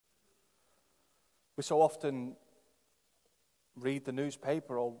We so often read the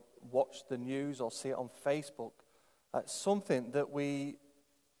newspaper or watch the news or see it on Facebook. Something that we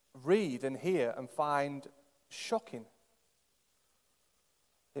read and hear and find shocking.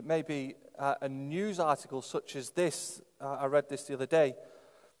 It may be a news article such as this. I read this the other day.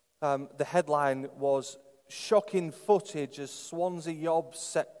 The headline was, "Shocking footage as Swansea Yobs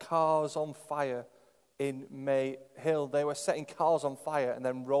set cars on fire in May Hill." They were setting cars on fire and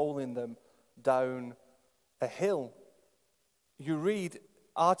then rolling them down a hill. You read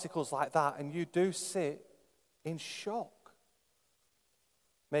articles like that and you do sit in shock.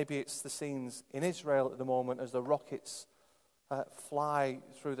 Maybe it's the scenes in Israel at the moment as the rockets fly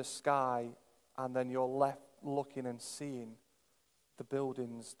through the sky, and then you're left looking and seeing the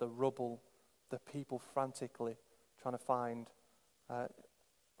buildings, the rubble, the people frantically trying to find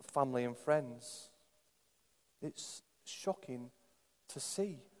family and friends. It's shocking to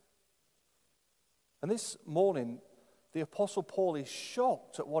see. And this morning, the Apostle Paul is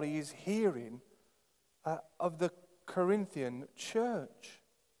shocked at what he is hearing of the Corinthian church.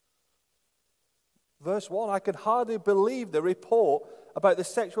 Verse 1, "I could hardly believe the report about the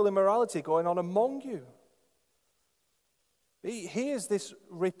sexual immorality going on among you." He hears this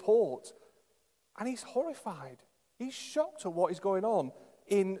report and he's horrified. He's shocked at what is going on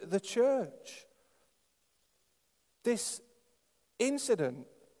in the church. This incident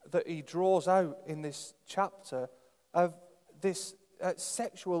that he draws out in this chapter of this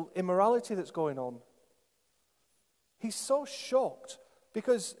sexual immorality that's going on. He's so shocked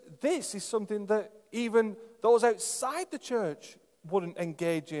because this is something that even those outside the church wouldn't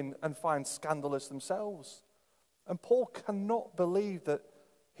engage in and find scandalous themselves. And Paul cannot believe that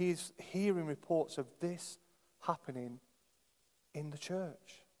he's hearing reports of this happening in the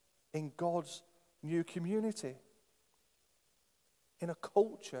church, in God's new community, in a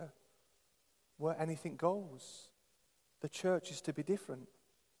culture where anything goes. The church is to be different.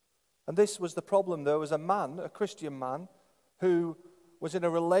 And this was the problem. There was a man, a Christian man, who was in a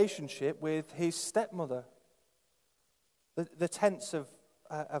relationship with his stepmother. The tense of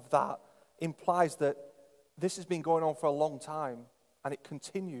that implies that this has been going on for a long time and it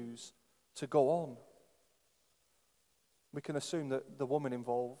continues to go on. We can assume that the woman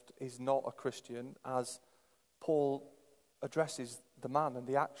involved is not a Christian, as Paul addresses the man, and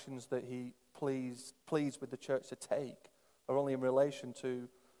the actions that he pleads with the church to take are only in relation to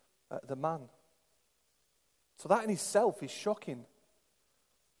the man. So that in itself is shocking.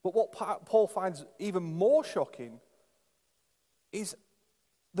 But what Paul finds even more shocking is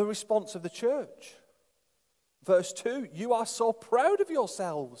the response of the church. Verse 2, "You are so proud of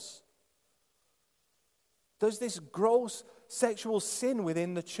yourselves." There's this gross sexual sin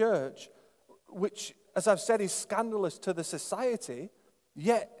within the church, which, as I've said, is scandalous to the society,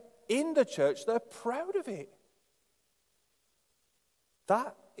 yet in the church they're proud of it.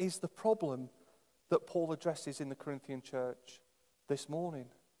 That is the problem that Paul addresses in the Corinthian church this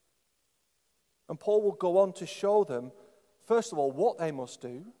morning. And Paul will go on to show them, first of all, what they must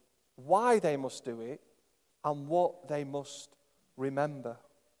do, why they must do it, and what they must remember.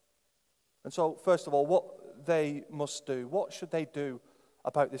 And so, first of all, what they must do. What should they do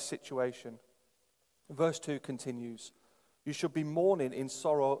about this situation? Verse 2 continues, "You should be mourning in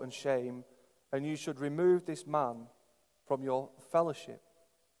sorrow and shame, and you should remove this man from your fellowship."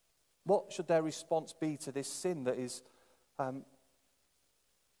 What should their response be to this sin that is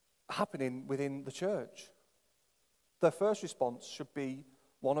happening within the church? Their first response should be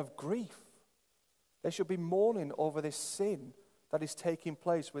one of grief. They should be mourning over this sin that is taking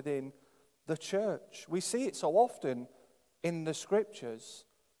place within the church. We see it so often in the scriptures,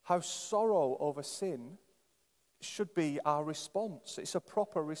 how sorrow over sin should be our response. It's a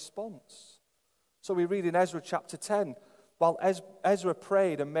proper response. So we read in Ezra chapter 10, while Ezra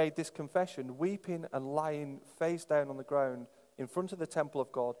prayed and made this confession, weeping and lying face down on the ground in front of the temple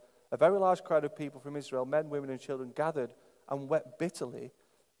of God, a very large crowd of people from Israel, men, women, and children, gathered and wept bitterly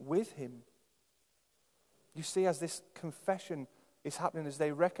with him. You see, as this confession is happening, as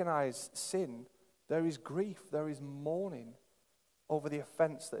they recognize sin, there is grief, there is mourning over the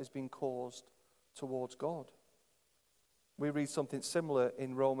offense that has been caused towards God. We read something similar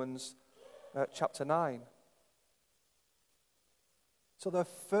in Romans chapter 9. So their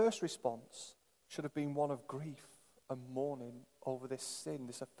first response should have been one of grief and mourning over this sin,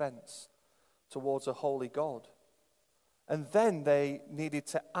 this offense towards a holy God. And then they needed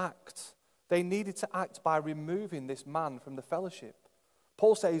to act. They needed to act by removing this man from the fellowship.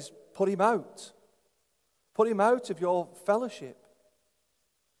 Paul says, put him out. Put him out of your fellowship.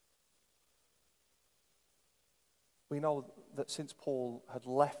 We know that since Paul had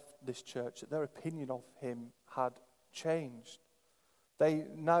left this church, that their opinion of him had changed. They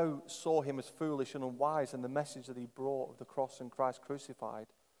now saw him as foolish and unwise, and the message that he brought of the cross and Christ crucified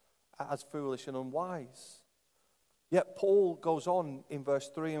as foolish and unwise. Yet Paul goes on in verse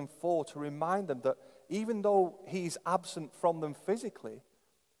 3 and 4 to remind them that even though he's absent from them physically,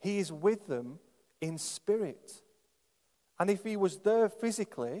 he is with them in spirit. And if he was there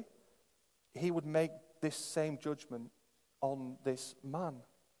physically, he would make this same judgment on this man.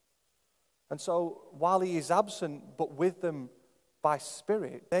 And so while he is absent but with them by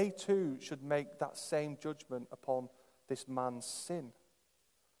spirit, they too should make that same judgment upon this man's sin.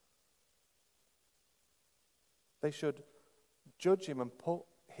 They should judge him and put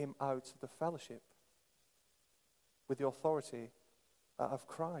him out of the fellowship with the authority of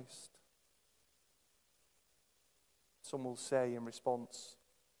Christ. Some will say in response,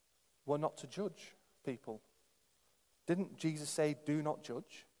 we're not to judge people. Didn't Jesus say, do not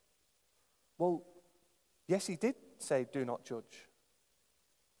judge? Well, yes, he did say, do not judge.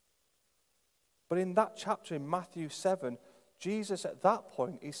 But in that chapter in Matthew 7, Jesus at that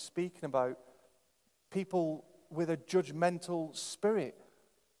point is speaking about people with a judgmental spirit.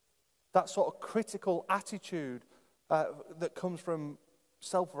 That sort of critical attitude that comes from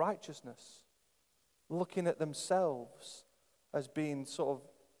self-righteousness. Looking at themselves as being sort of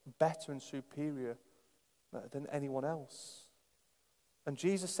better and superior than anyone else. And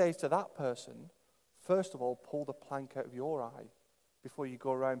Jesus says to that person, first of all, pull the plank out of your eye before you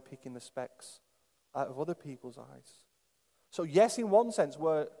go around picking the specks out of other people's eyes. So yes, in one sense,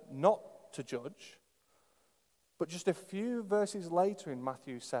 we're not to judge, but just a few verses later in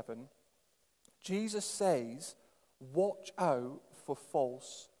Matthew 7, Jesus says, watch out for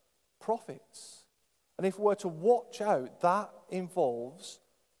false prophets. And if we're to watch out, that involves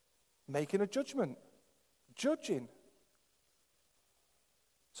making a judgment, judging.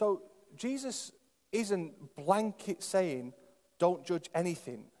 So Jesus isn't blanket saying, don't judge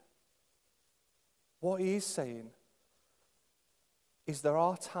anything. What he is saying is there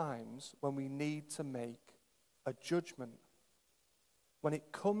are times when we need to make a judgment. When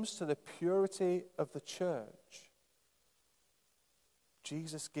it comes to the purity of the church,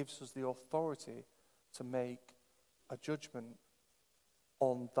 Jesus gives us the authority to make a judgment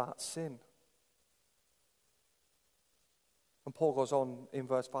on that sin. And Paul goes on in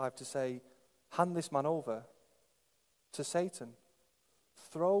verse 5 to say, hand this man over to Satan.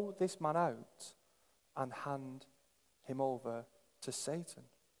 Throw this man out and hand him over to Satan.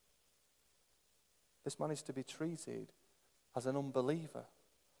 This man is to be treated as an unbeliever.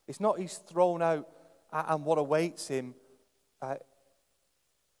 It's not he's thrown out and what awaits him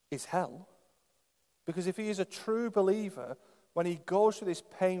is hell. Because if he is a true believer, when he goes through this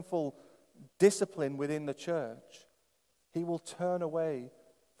painful discipline within the church, he will turn away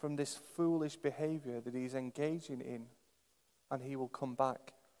from this foolish behavior that he's engaging in, and he will come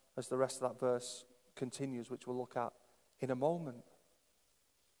back, as the rest of that verse continues, which we'll look at in a moment.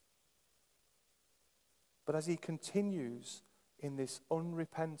 But as he continues in this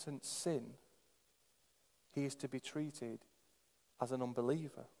unrepentant sin, he is to be treated as an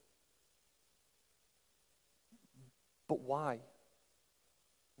unbeliever. But why?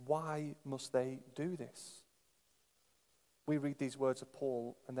 Why must they do this? We read these words of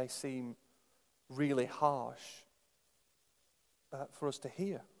Paul and they seem really harsh for us to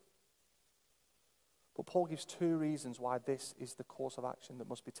hear. But Paul gives two reasons why this is the course of action that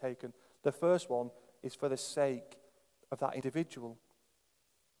must be taken. The first one is for the sake of that individual.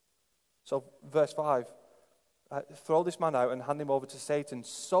 So verse 5, throw this man out and hand him over to Satan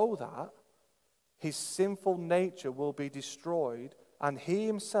so that his sinful nature will be destroyed and he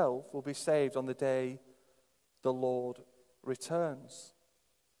himself will be saved on the day the Lord returns.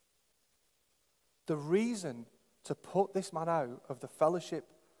 The reason to put this man out of the fellowship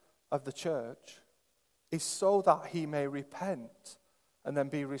of the church is so that he may repent and then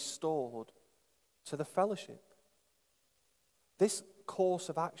be restored to the fellowship. This course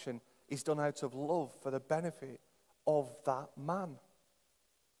of action is done out of love for the benefit of that man.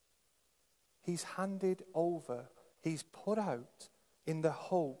 He's handed over, he's put out in the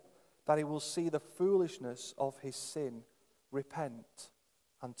hope that he will see the foolishness of his sin, repent,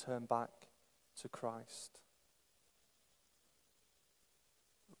 and turn back to Christ.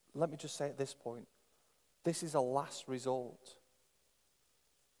 Let me just say at this point, this is a last resort.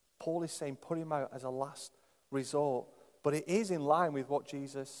 Paul is saying put him out as a last resort, but it is in line with what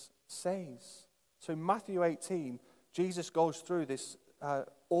Jesus says. So in Matthew 18, Jesus goes through this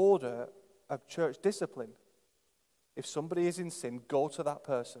order of church discipline. If somebody is in sin, go to that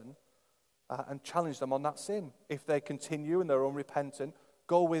person and challenge them on that sin. If they continue and they're unrepentant,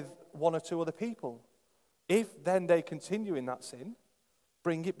 go with one or two other people. If then they continue in that sin,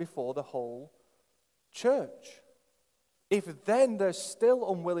 bring it before the whole church. If then they're still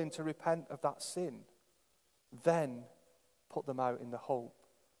unwilling to repent of that sin, then put them out in the hope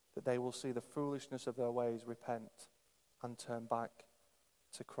that they will see the foolishness of their ways, repent, and turn back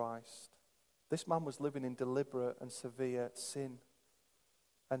to Christ. This man was living in deliberate and severe sin,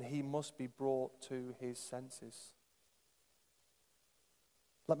 and he must be brought to his senses.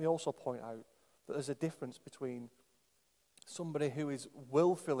 Let me also point out that there's a difference between somebody who is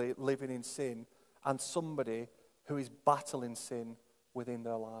willfully living in sin and somebody who is battling sin within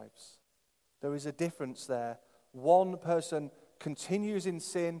their lives. There is a difference there. One person continues in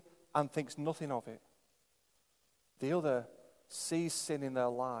sin and thinks nothing of it. The other sees sin in their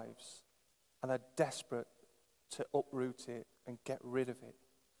lives and are desperate to uproot it and get rid of it.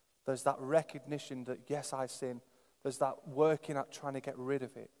 There's that recognition that, yes, I sin. There's that working at trying to get rid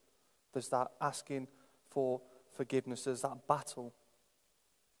of it. There's that asking for forgiveness. There's that battle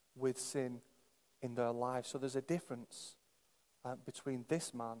with sin in their lives. So there's a difference between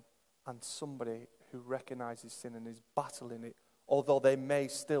this man and somebody who recognizes sin and is battling it, although they may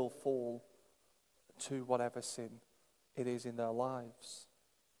still fall to whatever sin it is in their lives.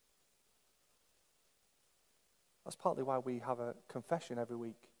 That's partly why we have a confession every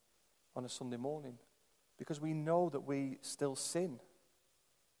week on a Sunday morning, because we know that we still sin.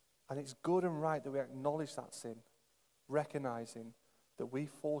 And it's good and right that we acknowledge that sin, recognizing that we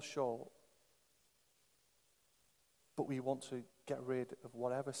fall short, but we want to get rid of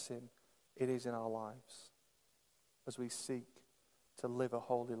whatever sin it is in our lives as we seek to live a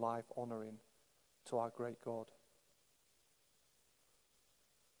holy life honoring to our great God.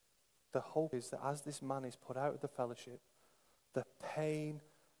 The hope is that as this man is put out of the fellowship, the pain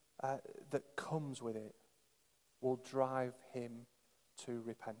that comes with it will drive him to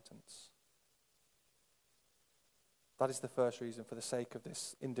repentance. That is the first reason, for the sake of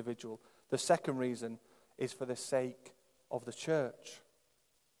this individual. The second reason is for the sake of the church.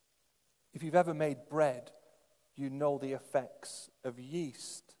 If you've ever made bread, you know the effects of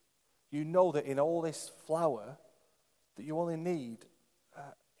yeast. You know that in all this flour, that you only need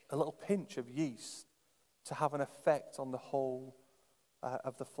a little pinch of yeast to have an effect on the whole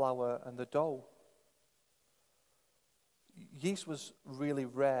of the flour and the dough. Yeast was really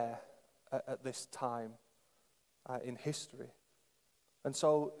rare at this time in history. And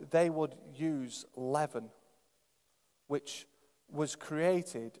so they would use leaven, which was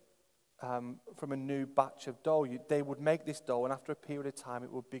created from a new batch of dough. They would make this dough, and after a period of time,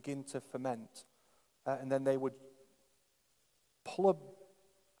 it would begin to ferment. And then they would pull a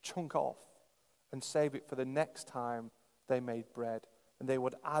chunk off and save it for the next time they made bread. And they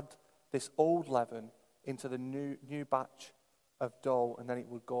would add this old leaven into the new batch of dough, and then it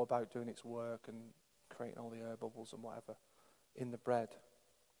would go about doing its work and creating all the air bubbles and whatever in the bread.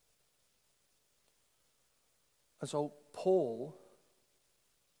 And so Paul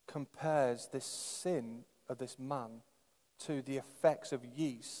compares this sin of this man to the effects of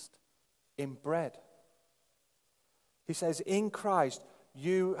yeast in bread. He says, in Christ,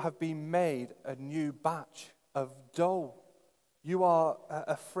 you have been made a new batch of dough. You are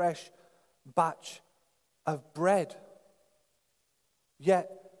a fresh batch of bread.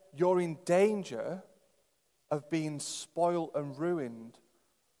 Yet you're in danger of being spoiled and ruined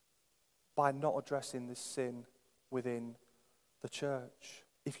by not addressing this sin within the church.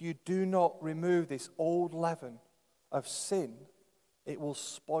 If you do not remove this old leaven of sin, it will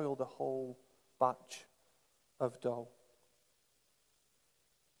spoil the whole batch of dough.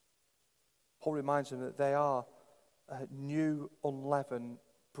 Paul reminds them that they are new unleavened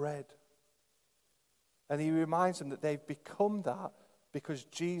bread. And he reminds them that they've become that because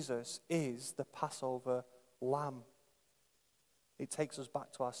Jesus is the Passover lamb. It takes us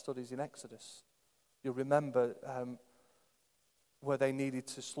back to our studies in Exodus. You'll remember where they needed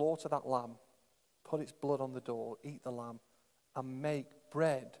to slaughter that lamb, put its blood on the door, eat the lamb, and make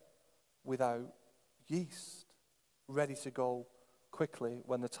bread without yeast, ready to go quickly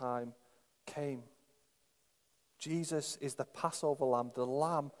when the time came. Jesus is the Passover lamb, the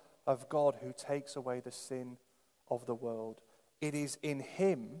Lamb of God who takes away the sin of the world. It is in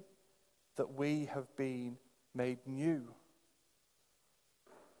him that we have been made new.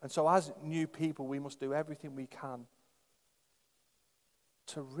 And so as new people, we must do everything we can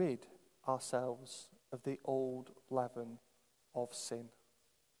to rid ourselves of the old leaven of sin.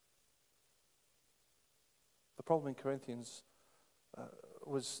 The problem in Corinthians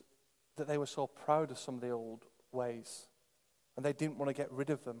was that they were so proud of some of the old ways, and they didn't want to get rid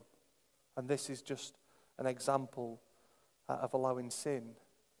of them. And this is just an example of allowing sin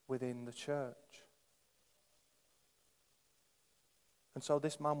within the church. And so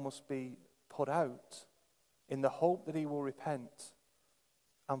this man must be put out in the hope that he will repent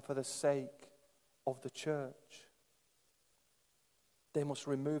and for the sake of the church. They must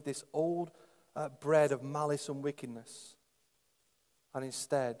remove this old bread of malice and wickedness and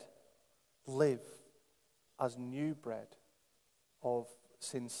instead live as new bread of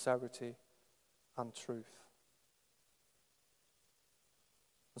sincerity and truth.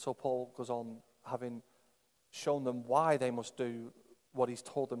 And so Paul goes on, having shown them why they must do what he's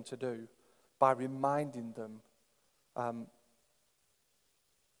told them to do, by reminding them of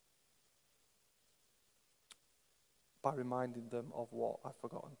what? I've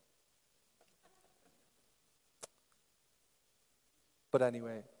forgotten. But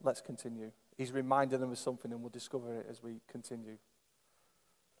anyway, let's continue. He's reminding them of something, and we'll discover it as we continue.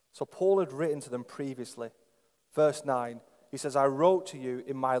 So Paul had written to them previously. Verse 9, he says, I wrote to you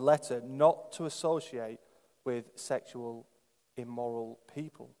in my letter not to associate with sexual immoral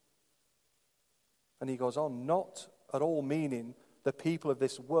people. And he goes on, not at all meaning the people of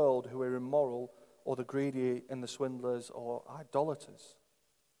this world who are immoral, or the greedy and the swindlers or idolaters.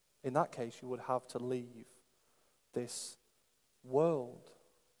 In that case, you would have to leave this world.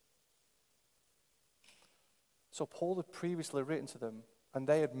 So Paul had previously written to them, and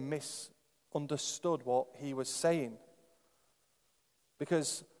they had misunderstood what he was saying,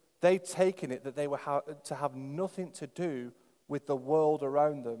 because they'd taken it that they were to have nothing to do with the world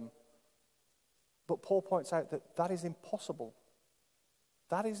around them. But Paul points out that that is impossible.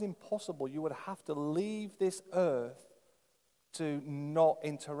 That is impossible. You would have to leave this earth to not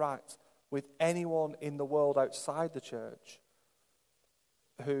interact with anyone in the world outside the church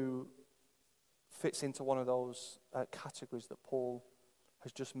who fits into one of those categories that Paul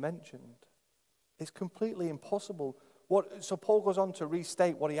has just mentioned. It's completely impossible. So Paul goes on to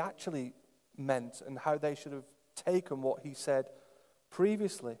restate what he actually meant and how they should have taken what he said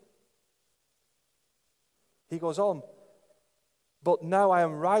previously. He goes on, but now I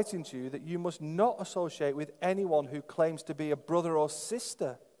am writing to you that you must not associate with anyone who claims to be a brother or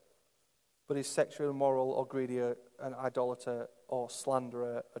sister, but is sexually immoral or greedy, an idolater or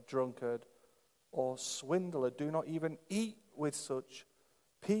slanderer, a drunkard or swindler. Do not even eat with such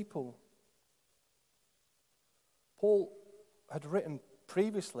people. Paul had written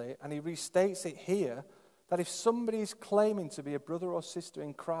previously, and he restates it here, that if somebody is claiming to be a brother or sister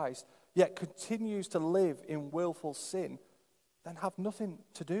in Christ, yet continues to live in willful sin, then have nothing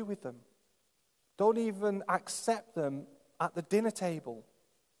to do with them. Don't even accept them at the dinner table,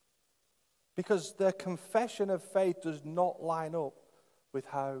 because their confession of faith does not line up with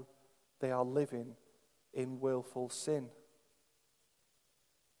how they are living in willful sin.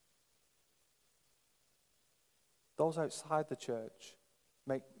 Those outside the church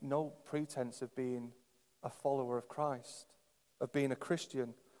make no pretense of being a follower of Christ, of being a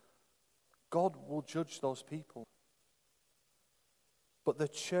Christian. God will judge those people. But the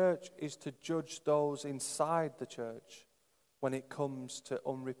church is to judge those inside the church when it comes to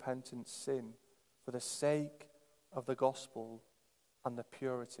unrepentant sin for the sake of the gospel and the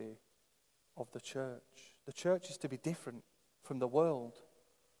purity of the church. The church is to be different from the world.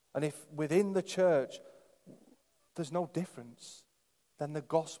 And if within the church there's no difference, then the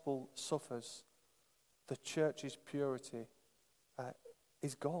gospel suffers. The church's purity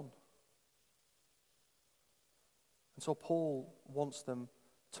is gone. And so Paul wants them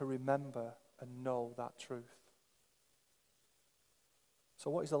to remember and know that truth. So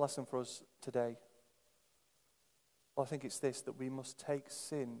what is the lesson for us today? Well, I think it's this, that we must take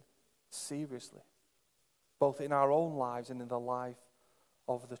sin seriously, both in our own lives and in the life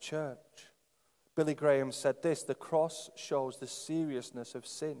of the church. Billy Graham said this: the cross shows the seriousness of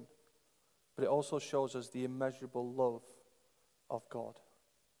sin, but it also shows us the immeasurable love of God.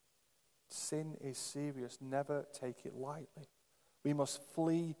 Sin is serious. Never take it lightly. We must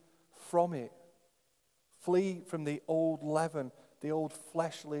flee from it. Flee from the old leaven, the old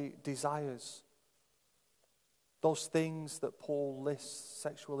fleshly desires. Those things that Paul lists: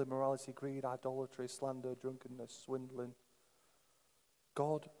 sexual immorality, greed, idolatry, slander, drunkenness, swindling.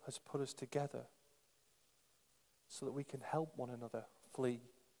 God has put us together so that we can help one another flee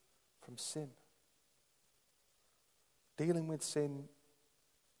from sin. Dealing with sin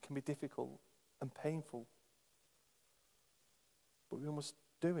can be difficult and painful, but we must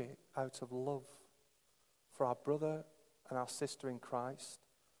do it out of love for our brother and our sister in Christ,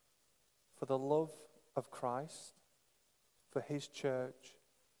 for the love of Christ, for his church,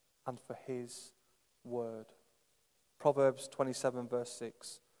 and for his word. Proverbs 27 verse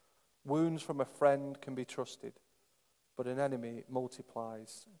 6. Wounds from a friend can be trusted, but an enemy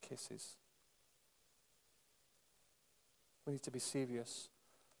multiplies kisses. We need to be serious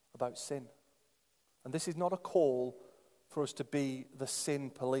about sin. And this is not a call for us to be the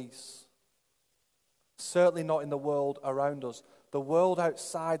sin police. Certainly not in the world around us. The world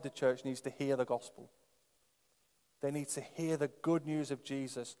outside the church needs to hear the gospel. They need to hear the good news of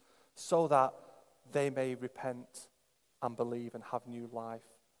Jesus so that they may repent and believe and have new life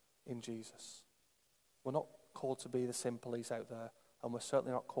in Jesus. We're not called to be the sin police out there, and we're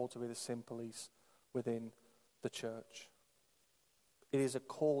certainly not called to be the sin police within the church. It is a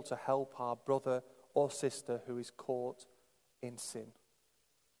call to help our brother or sister who is caught in sin,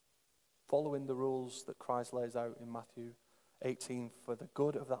 following the rules that Christ lays out in Matthew 18 for the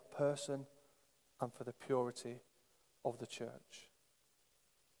good of that person and for the purity of the church.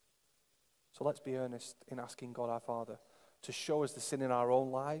 So let's be earnest in asking God our Father to show us the sin in our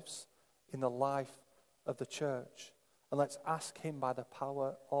own lives, in the life of the church. And let's ask him by the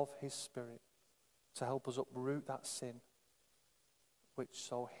power of his Spirit to help us uproot that sin which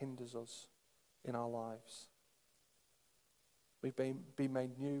so hinders us in our lives. We've been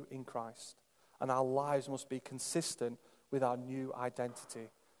made new in Christ, and our lives must be consistent with our new identity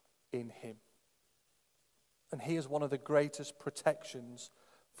in him. And here's one of the greatest protections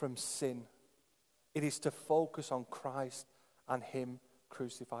from sin. It is to focus on Christ and him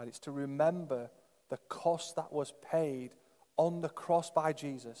crucified. It's to remember the cost that was paid on the cross by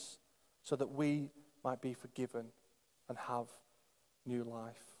Jesus so that we might be forgiven and have new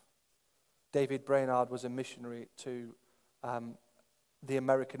life. David Brainerd was a missionary to the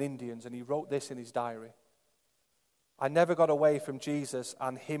American Indians, and he wrote this in his diary. I never got away from Jesus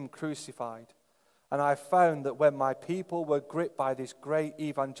and him crucified. And I found that when my people were gripped by this great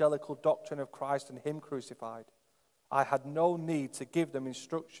evangelical doctrine of Christ and him crucified, I had no need to give them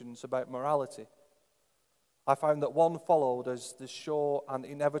instructions about morality. I found that one followed as the sure and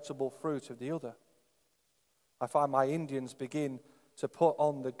inevitable fruit of the other. I find my Indians begin to put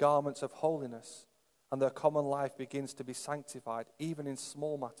on the garments of holiness, and their common life begins to be sanctified, even in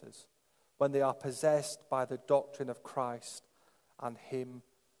small matters, when they are possessed by the doctrine of Christ and him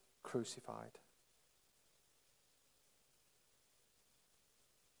crucified.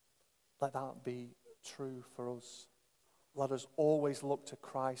 Let that be true for us. Let us always look to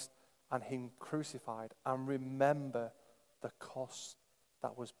Christ and him crucified and remember the cost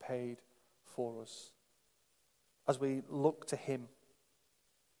that was paid for us. As we look to him,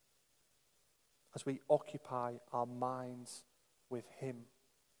 as we occupy our minds with him,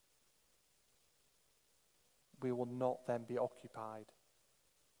 we will not then be occupied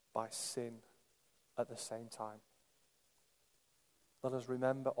by sin at the same time. Let us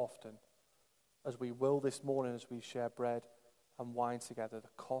remember often, as we will this morning as we share bread and wine together, the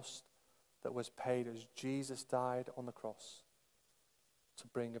cost that was paid as Jesus died on the cross to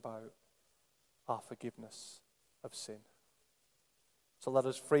bring about our forgiveness of sin. So let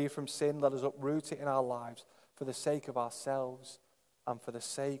us free from sin, let us uproot it in our lives for the sake of ourselves and for the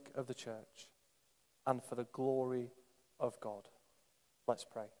sake of the church and for the glory of God. Let's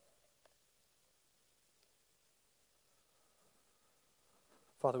pray.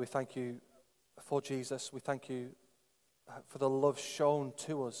 Father, we thank you for Jesus. We thank you for the love shown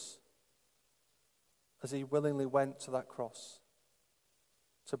to us as he willingly went to that cross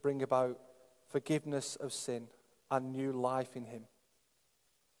to bring about forgiveness of sin and new life in him.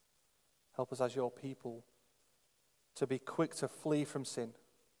 Help us as your people to be quick to flee from sin.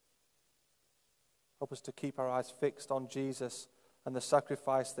 Help us to keep our eyes fixed on Jesus and the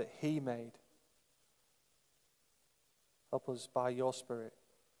sacrifice that he made. Help us by your Spirit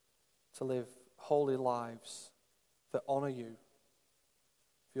to live holy lives that honor you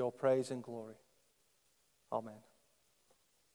for your praise and glory. Amen.